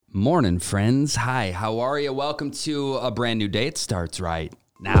Morning, friends. Hi, how are you? Welcome to a brand new day. It starts right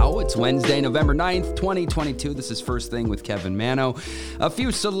now. It's Wednesday, November 9th, 2022. This is First Thing with Kevin Mano. A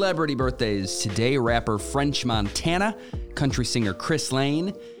few celebrity birthdays today. Rapper French Montana, country singer Chris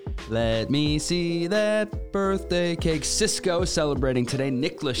Lane. Let me see that birthday cake. Cisco celebrating today.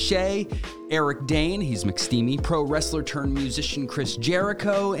 Nick Lachey, Eric Dane, he's McSteamy, pro wrestler turned musician Chris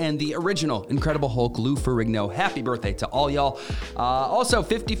Jericho, and the original Incredible Hulk Lou Ferrigno. Happy birthday to all y'all. Also,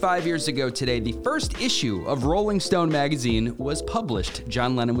 55 years ago today, the first issue of Rolling Stone magazine was published.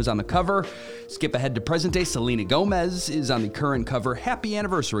 John Lennon was on the cover. Skip ahead to present day. Selena Gomez is on the current cover. Happy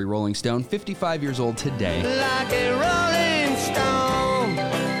anniversary, Rolling Stone. 55 years old today. Like a Rolling Stone.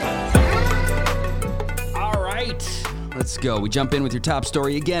 Let's go. We jump in with your top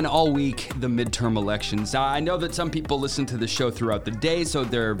story again all week, the midterm elections. Now, I know that some people listen to the show throughout the day, so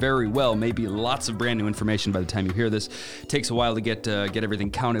there very well may be lots of brand new information by the time you hear this. It takes a while to get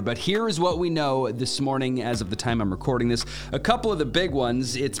everything counted, but here is what we know this morning as of the time I'm recording this. A couple of the big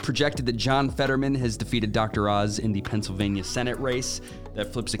ones. It's projected that John Fetterman has defeated Dr. Oz in the Pennsylvania Senate race.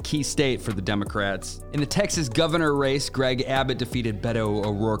 That flips a key state for the Democrats. In the Texas governor race, Greg Abbott defeated Beto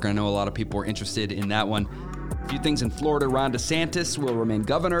O'Rourke. I know a lot of people are interested in that one. A few things in Florida. Ron DeSantis will remain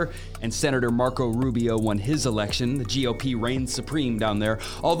governor, and Senator Marco Rubio won his election. The GOP reigns supreme down there.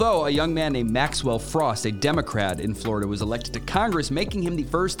 Although a young man named Maxwell Frost, a Democrat in Florida, was elected to Congress, making him the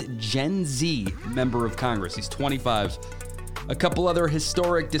first Gen Z member of Congress. He's 25. A couple other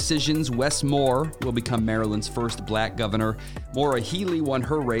historic decisions. Wes Moore will become Maryland's first black governor. Maura Healey won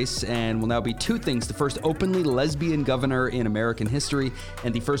her race and will now be two things: the first openly lesbian governor in American history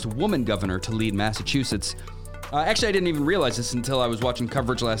and the first woman governor to lead Massachusetts. Actually, I didn't even realize this until I was watching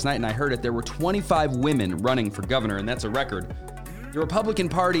coverage last night and I heard it. There were 25 women running for governor, and that's a record. The Republican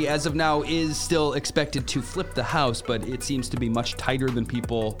Party, as of now, is still expected to flip the House, but it seems to be much tighter than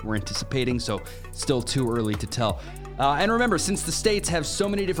people were anticipating, so still too early to tell. And remember, since the states have so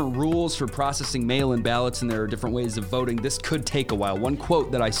many different rules for processing mail-in ballots and there are different ways of voting, this could take a while. One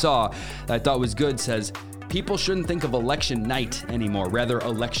quote that I saw that I thought was good says, "People shouldn't think of election night anymore, rather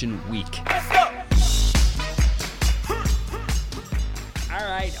election week."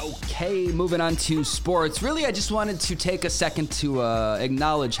 Okay, moving on to sports. Really, I just wanted to take a second to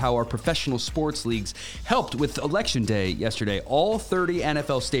acknowledge how our professional sports leagues helped with Election Day yesterday. All 30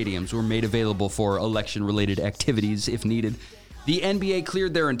 NFL stadiums were made available for election-related activities if needed. The NBA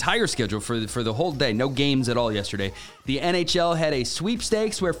cleared their entire schedule for the whole day. No games at all yesterday. The NHL had a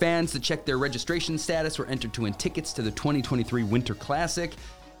sweepstakes where fans that checked their registration status were entered to win tickets to the 2023 Winter Classic.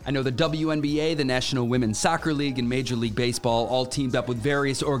 I know the WNBA, the National Women's Soccer League, and Major League Baseball all teamed up with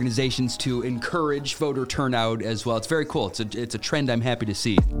various organizations to encourage voter turnout as well. It's very cool. It's a trend I'm happy to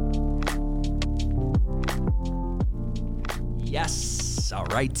see. Yes. All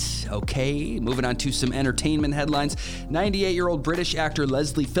right. Okay. Moving on to some entertainment headlines. 98-year-old British actor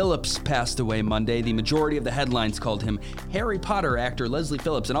Leslie Phillips passed away Monday. The majority of the headlines called him Harry Potter actor Leslie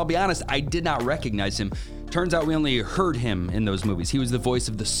Phillips. And I'll be honest, I did not recognize him. Turns out we only heard him in those movies. He was the voice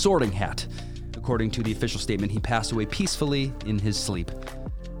of the Sorting Hat. According to the official statement, he passed away peacefully in his sleep.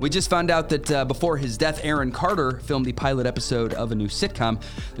 We just found out that before his death, Aaron Carter filmed the pilot episode of a new sitcom.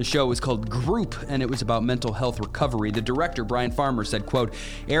 The show was called Group, and it was about mental health recovery. The director, Brian Farmer, said, quote,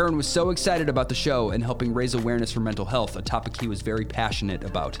 "Aaron was so excited about the show and helping raise awareness for mental health, a topic he was very passionate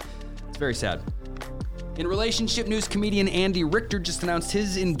about." It's very sad. In relationship news, comedian Andy Richter just announced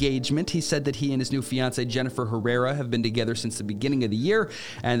his engagement. He said that he and his new fiancée, Jennifer Herrera, have been together since the beginning of the year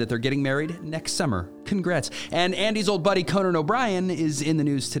and that they're getting married next summer. Congrats. And Andy's old buddy Conan O'Brien is in the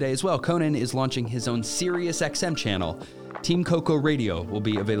news today as well. Conan is launching his own Sirius XM channel. Team Coco Radio will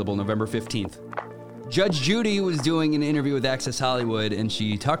be available November 15th. Judge Judy was doing an interview with Access Hollywood, and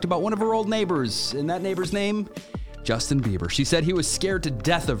she talked about one of her old neighbors, and that neighbor's name? Justin Bieber. She said he was scared to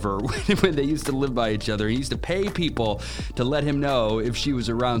death of her when they used to live by each other. He used to pay people to let him know if she was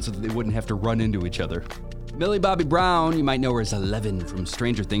around so that they wouldn't have to run into each other. Millie Bobby Brown, you might know her as Eleven from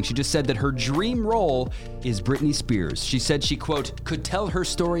Stranger Things. She just said that her dream role is Britney Spears. She said she, quote, could tell her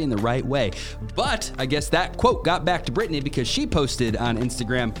story in the right way. But I guess that quote got back to Britney because she posted on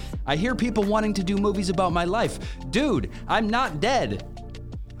Instagram, "I hear people wanting to do movies about my life. Dude, I'm not dead."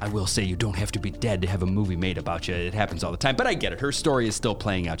 I will say you don't have to be dead to have a movie made about you. It happens all the time, but I get it. Her story is still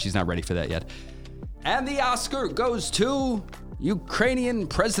playing out. She's not ready for that yet. And the Oscar goes to Ukrainian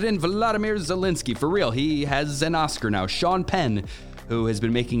President Volodymyr Zelensky. For real, he has an Oscar now. Sean Penn, who has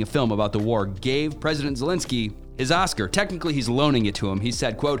been making a film about the war, gave President Zelensky his Oscar. Technically, he's loaning it to him. He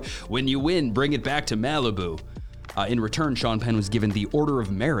said, quote, "When you win, bring it back to Malibu." In return, Sean Penn was given the Order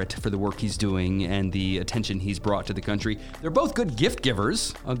of Merit for the work he's doing and the attention he's brought to the country. They're both good gift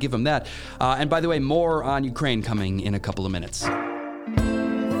givers. I'll give him that. And by the way, more on Ukraine coming in a couple of minutes.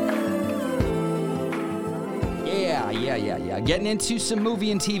 Yeah. Getting into some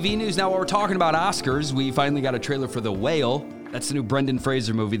movie and TV news. Now, while we're talking about Oscars, we finally got a trailer for The Whale. That's the new Brendan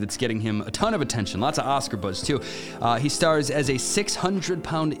Fraser movie that's getting him a ton of attention. Lots of Oscar buzz, too. He stars as a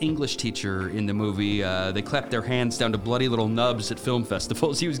 600-pound English teacher in the movie. They clapped their hands down to bloody little nubs at film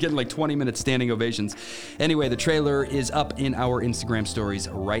festivals. He was getting like 20-minute standing ovations. Anyway, the trailer is up in our Instagram stories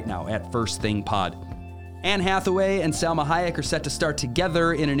right now at First Thing Pod. Anne Hathaway and Salma Hayek are set to star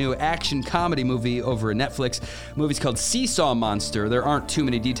together in a new action comedy movie over at Netflix. The movie's called Seesaw Monster. There aren't too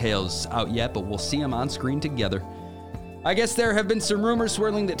many details out yet, but we'll see them on screen together. I guess there have been some rumors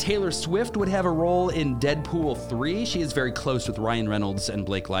swirling that Taylor Swift would have a role in Deadpool 3. She is very close with Ryan Reynolds and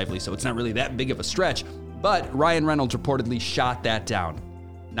Blake Lively, so it's not really that big of a stretch. But Ryan Reynolds reportedly shot that down.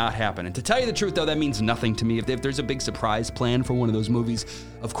 Not happening. To tell you the truth, though, that means nothing to me. If there's a big surprise plan for one of those movies,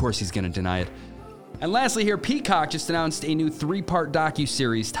 of course he's going to deny it. And lastly here, Peacock just announced a new 3-part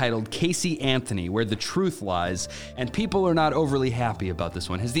docuseries titled Casey Anthony, Where the Truth Lies, and people are not overly happy about this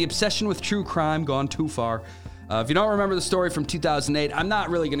one. Has the obsession with true crime gone too far? If you don't remember the story from 2008, I'm not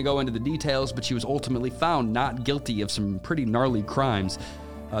really going to go into the details, but she was ultimately found not guilty of some pretty gnarly crimes.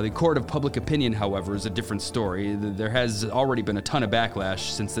 The court of public opinion, however, is a different story. There has already been a ton of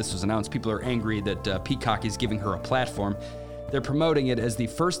backlash since this was announced. People are angry that Peacock is giving her a platform. They're promoting it as the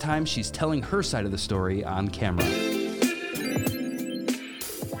first time she's telling her side of the story on camera.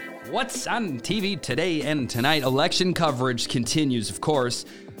 What's on TV today and tonight? Election coverage continues, of course.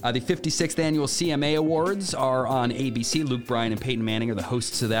 The 56th annual CMA Awards are on ABC. Luke Bryan and Peyton Manning are the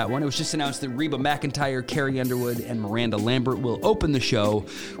hosts of that one. It was just announced that Reba McEntire, Carrie Underwood, and Miranda Lambert will open the show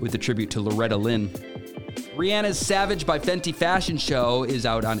with a tribute to Loretta Lynn. Rihanna's Savage by Fenty fashion show is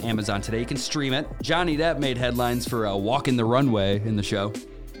out on Amazon today. You can stream it. Johnny Depp made headlines for walking the runway in the show.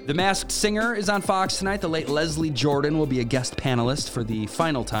 The Masked Singer is on Fox tonight. The late Leslie Jordan will be a guest panelist for the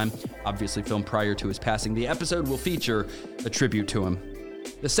final time, obviously filmed prior to his passing. The episode will feature a tribute to him.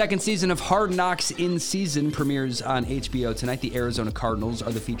 The second season of Hard Knocks in Season premieres on HBO tonight. The Arizona Cardinals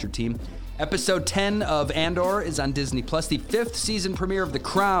are the featured team. Episode 10 of Andor is on Disney+. The 5th season premiere of The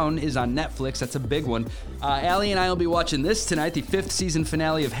Crown is on Netflix. That's a big one. Allie and I will be watching this tonight. The 5th season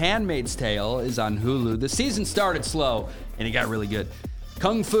finale of Handmaid's Tale is on Hulu. The season started slow, and it got really good.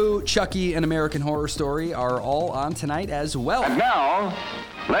 Kung Fu, Chucky, and American Horror Story are all on tonight as well. And now,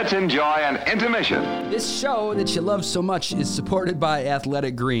 let's enjoy an intermission. This show that you love so much is supported by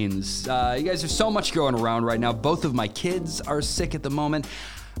Athletic Greens. You guys, there's so much going around right now. Both of my kids are sick at the moment.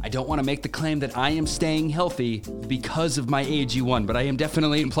 I don't want to make the claim that I am staying healthy because of my AG1, but I am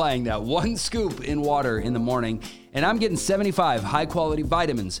definitely implying that. 1 scoop in water in the morning, and I'm getting 75 high-quality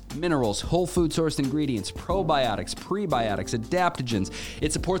vitamins, minerals, whole food-sourced ingredients, probiotics, prebiotics, adaptogens.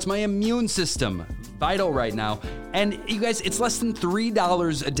 It supports my immune system. Vital right now. And you guys, it's less than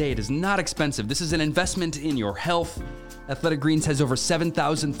 $3 a day. It is not expensive. This is an investment in your health. Athletic Greens has over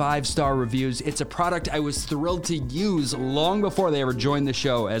 7,000 5-star reviews. It's a product I was thrilled to use long before they ever joined the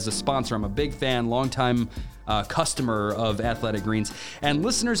show as a sponsor. I'm a big fan, longtime customer of Athletic Greens. And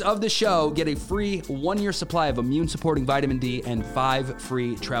listeners of the show get a free 1-year supply of immune-supporting vitamin D and 5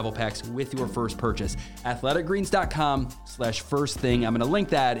 free travel packs with your first purchase. athleticgreens.com/firstthing. I'm going to link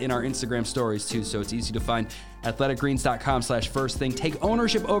that in our Instagram stories too, so it's easy to find. athleticgreens.com/firstthing. Take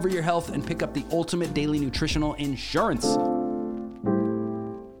ownership over your health and pick up the ultimate daily nutritional insurance.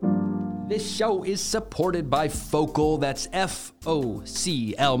 This show is supported by Focal. That's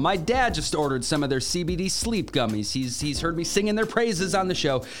F-O-C-L. My dad just ordered some of their CBD sleep gummies. He's heard me singing their praises on the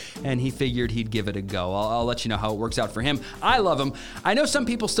show, and he figured he'd give it a go. I'll let you know how it works out for him. I love them. I know some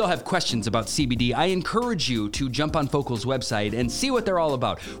people still have questions about CBD. I encourage you to jump on Focal's website and see what they're all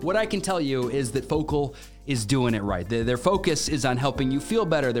about. What I can tell you is that Focal is doing it right. Their focus is on helping you feel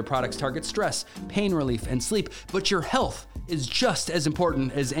better. Their products target stress, pain relief, and sleep, but your health is just as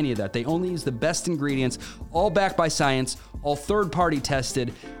important as any of that. They only use the best ingredients, all backed by science, all third-party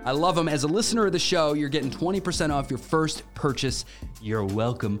tested. I love them. As a listener of the show, you're getting 20% off your first purchase. You're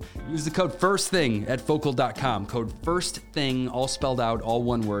welcome. Use the code FIRSTTHING at Focal.com. Code FIRSTTHING, all spelled out, all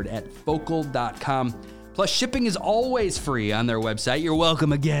one word, at Focal.com. Plus, shipping is always free on their website. You're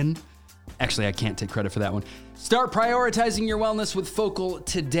welcome again. Actually, I can't take credit for that one. Start prioritizing your wellness with Focal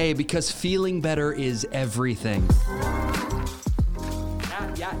today because feeling better is everything.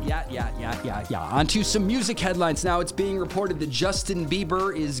 On to some music headlines now. It's being reported that Justin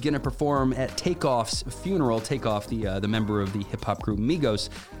Bieber is going to perform at Takeoff's funeral. Takeoff, the member of the hip-hop group Migos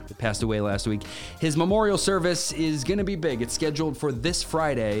that passed away last week. His memorial service is going to be big. It's scheduled for this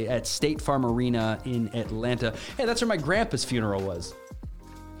Friday at State Farm Arena in Atlanta. Hey, that's where my grandpa's funeral was.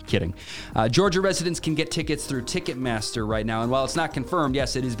 Kidding. Georgia residents can get tickets through Ticketmaster right now, and while it's not confirmed,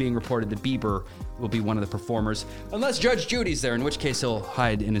 yes, it is being reported that Bieber will be one of the performers, unless Judge Judy's there, in which case he'll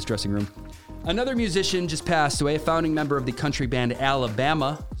hide in his dressing room. Another musician just passed away, a founding member of the country band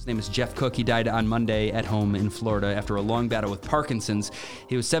Alabama. His name is Jeff Cook. He died on Monday at home in Florida after a long battle with Parkinson's.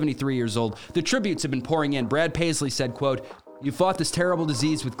 He was 73 years old. The tributes have been pouring in. Brad Paisley said, quote, "You fought this terrible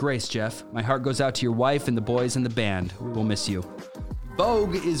disease with grace, Jeff. My heart goes out to your wife and the boys in the band. We will miss you."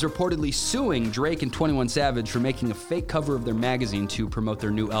 Vogue is reportedly suing Drake and 21 Savage for making a fake cover of their magazine to promote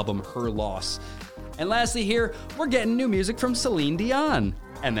their new album, Her Loss. And lastly here, we're getting new music from Celine Dion.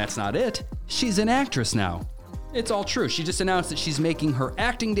 And that's not it. She's an actress now. It's all true. She just announced that she's making her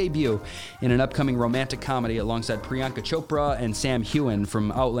acting debut in an upcoming romantic comedy alongside Priyanka Chopra and Sam Heughan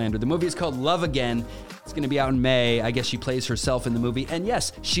from Outlander. The movie is called Love Again. It's going to be out in May. I guess she plays herself in the movie. And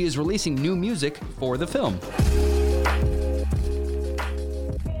yes, she is releasing new music for the film.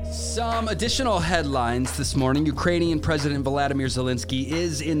 Some additional headlines this morning. Ukrainian President Volodymyr Zelensky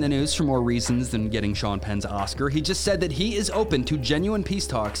is in the news for more reasons than getting Sean Penn's Oscar. He just said that he is open to genuine peace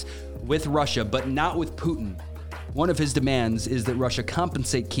talks with Russia, but not with Putin. One of his demands is that Russia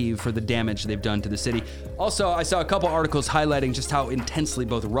compensate Kyiv for the damage they've done to the city. Also, I saw a couple articles highlighting just how intensely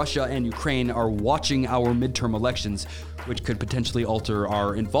both Russia and Ukraine are watching our midterm elections, which could potentially alter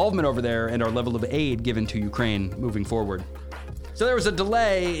our involvement over there and our level of aid given to Ukraine moving forward. So there was a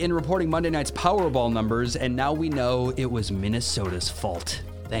delay in reporting Monday night's Powerball numbers, and now we know it was Minnesota's fault.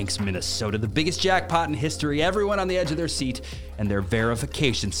 Thanks, Minnesota. The biggest jackpot in history, everyone on the edge of their seat, and their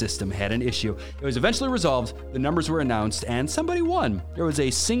verification system had an issue. It was eventually resolved, the numbers were announced, and somebody won. There was a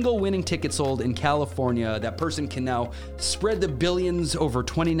single winning ticket sold in California. That person can now spread the billions over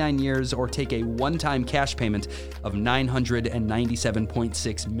 29 years or take a one-time cash payment of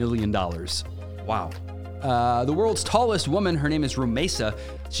 $997.6 million. Wow. The world's tallest woman, her name is Rumeysa.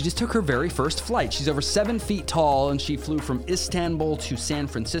 She just took her very first flight. She's over 7 feet tall, and she flew from Istanbul to San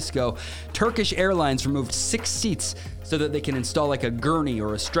Francisco. Turkish Airlines removed 6 seats so that they can install like a gurney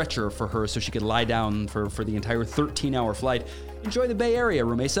or a stretcher for her so she could lie down for the entire 13-hour flight. Enjoy the Bay Area,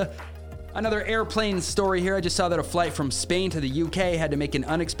 Rumeysa. Another airplane story here. I just saw that a flight from Spain to the UK had to make an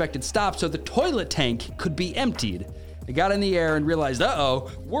unexpected stop so the toilet tank could be emptied. They got in the air and realized,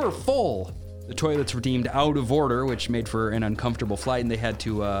 we're full. The toilets were deemed out of order, which made for an uncomfortable flight, and they had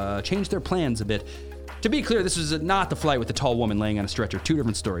to change their plans a bit. To be clear, this was not the flight with the tall woman laying on a stretcher. 2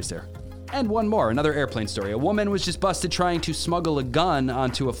 different stories there. And one more, another airplane story. A woman was just busted trying to smuggle a gun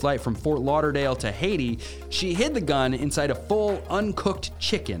onto a flight from Fort Lauderdale to Haiti. She hid the gun inside a full, uncooked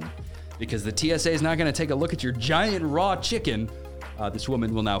chicken. Because the TSA is not going to take a look at your giant raw chicken, this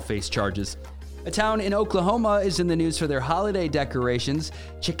woman will now face charges. A town in Oklahoma is in the news for their holiday decorations.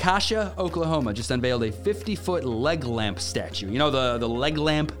 Chickasha, Oklahoma, just unveiled a 50-foot leg lamp statue. You know, the leg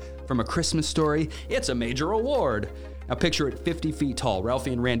lamp from A Christmas Story? It's a major award. Now picture it 50 feet tall.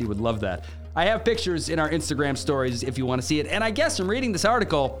 Ralphie and Randy would love that. I have pictures in our Instagram stories if you want to see it. And I guess from reading this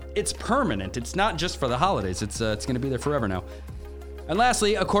article, it's permanent. It's not just for the holidays. It's going to be there forever now. And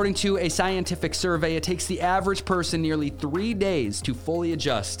lastly, according to a scientific survey, it takes the average person nearly 3 days to fully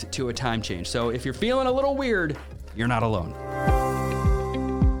adjust to a time change. So if you're feeling a little weird, you're not alone.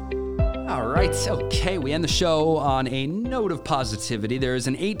 All right, okay, we end the show on a note of positivity. There's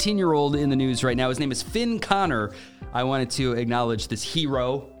an 18-year-old in the news right now. His name is Finn Connor. I wanted to acknowledge this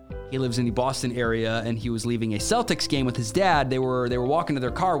hero. He lives in the Boston area, and he was leaving a Celtics game with his dad. They were walking to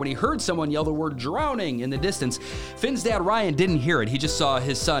their car when he heard someone yell the word drowning in the distance. Finn's dad, Ryan, didn't hear it. He just saw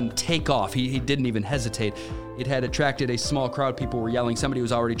his son take off. He didn't even hesitate. It had attracted a small crowd. People were yelling. Somebody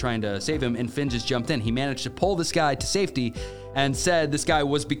was already trying to save him, and Finn just jumped in. He managed to pull this guy to safety and said this guy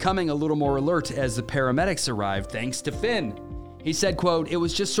was becoming a little more alert as the paramedics arrived, thanks to Finn. He said, quote, "It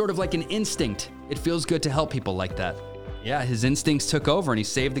was just sort of like an instinct. It feels good to help people like that." Yeah, his instincts took over and he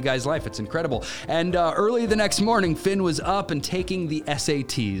saved the guy's life. It's incredible. And early the next morning, Finn was up and taking the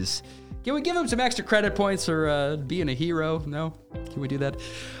SATs. Can we give him some extra credit points for being a hero? No? Can we do that?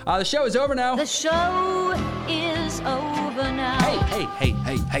 The show is over now. The show is over now.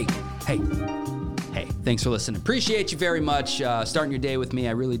 Hey, thanks for listening. Appreciate you very much. Starting your day with me,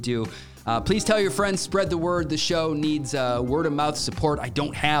 I really do. Please tell your friends, spread the word. The show needs word of mouth support. I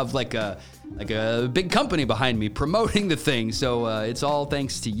don't have like a a big company behind me promoting the thing. So it's all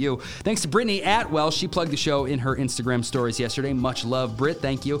thanks to you. Thanks to Brittany Atwell. She plugged the show in her Instagram stories yesterday. Much love, Britt.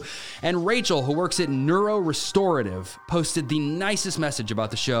 Thank you. And Rachel, who works at Neuro Restorative, posted the nicest message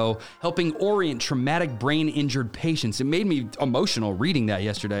about the show, helping orient traumatic brain injured patients. It made me emotional reading that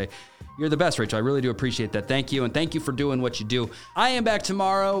yesterday. You're the best, Rachel. I really do appreciate that. Thank you, and thank you for doing what you do. I am back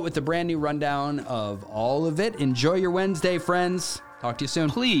tomorrow with a brand new rundown of all of it. Enjoy your Wednesday, friends. Talk to you soon.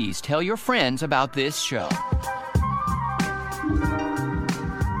 Please tell your friends about this show.